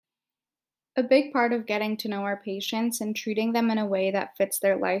A big part of getting to know our patients and treating them in a way that fits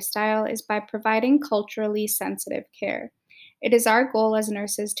their lifestyle is by providing culturally sensitive care. It is our goal as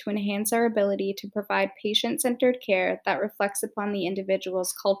nurses to enhance our ability to provide patient centered care that reflects upon the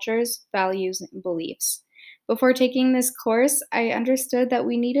individual's cultures, values, and beliefs. Before taking this course, I understood that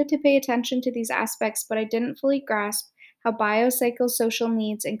we needed to pay attention to these aspects, but I didn't fully grasp how biopsychosocial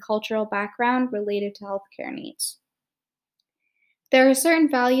needs and cultural background related to healthcare needs. There are certain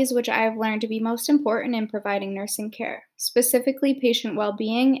values which I have learned to be most important in providing nursing care, specifically patient well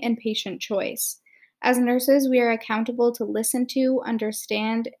being and patient choice. As nurses, we are accountable to listen to,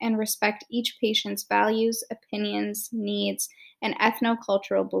 understand, and respect each patient's values, opinions, needs, and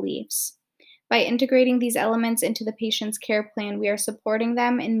ethnocultural beliefs. By integrating these elements into the patient's care plan, we are supporting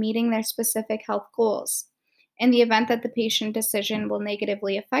them in meeting their specific health goals. In the event that the patient decision will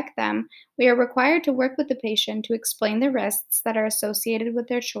negatively affect them, we are required to work with the patient to explain the risks that are associated with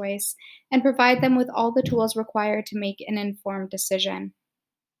their choice and provide them with all the tools required to make an informed decision.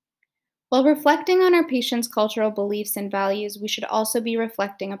 While reflecting on our patients' cultural beliefs and values, we should also be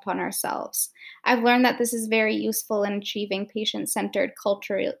reflecting upon ourselves. I've learned that this is very useful in achieving patient centered,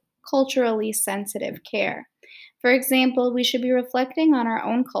 culturally sensitive care. For example, we should be reflecting on our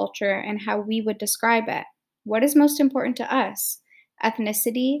own culture and how we would describe it. What is most important to us?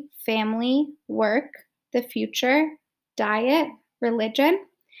 Ethnicity, family, work, the future, diet, religion?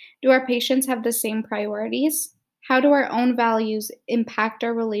 Do our patients have the same priorities? How do our own values impact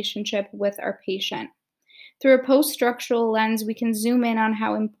our relationship with our patient? Through a post structural lens, we can zoom in on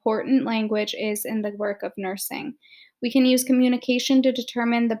how important language is in the work of nursing. We can use communication to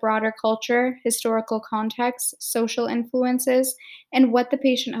determine the broader culture, historical context, social influences, and what the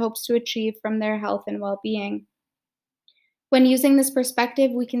patient hopes to achieve from their health and well being. When using this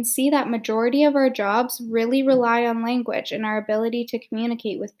perspective, we can see that majority of our jobs really rely on language and our ability to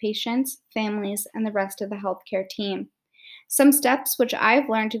communicate with patients, families, and the rest of the healthcare team. Some steps which I've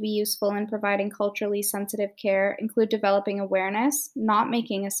learned to be useful in providing culturally sensitive care include developing awareness, not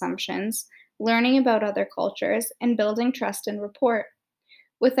making assumptions, learning about other cultures, and building trust and rapport.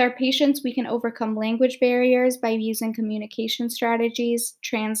 With our patients, we can overcome language barriers by using communication strategies,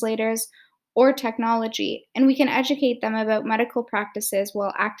 translators, or technology, and we can educate them about medical practices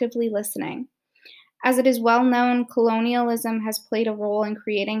while actively listening. As it is well known, colonialism has played a role in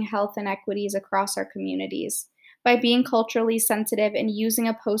creating health inequities across our communities. By being culturally sensitive and using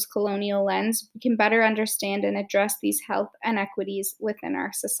a post colonial lens, we can better understand and address these health inequities within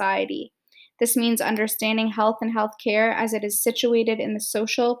our society. This means understanding health and healthcare as it is situated in the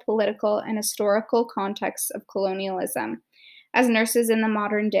social, political, and historical context of colonialism. As nurses in the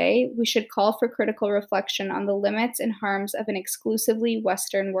modern day, we should call for critical reflection on the limits and harms of an exclusively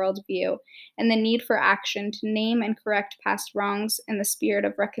Western worldview and the need for action to name and correct past wrongs in the spirit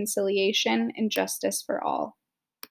of reconciliation and justice for all.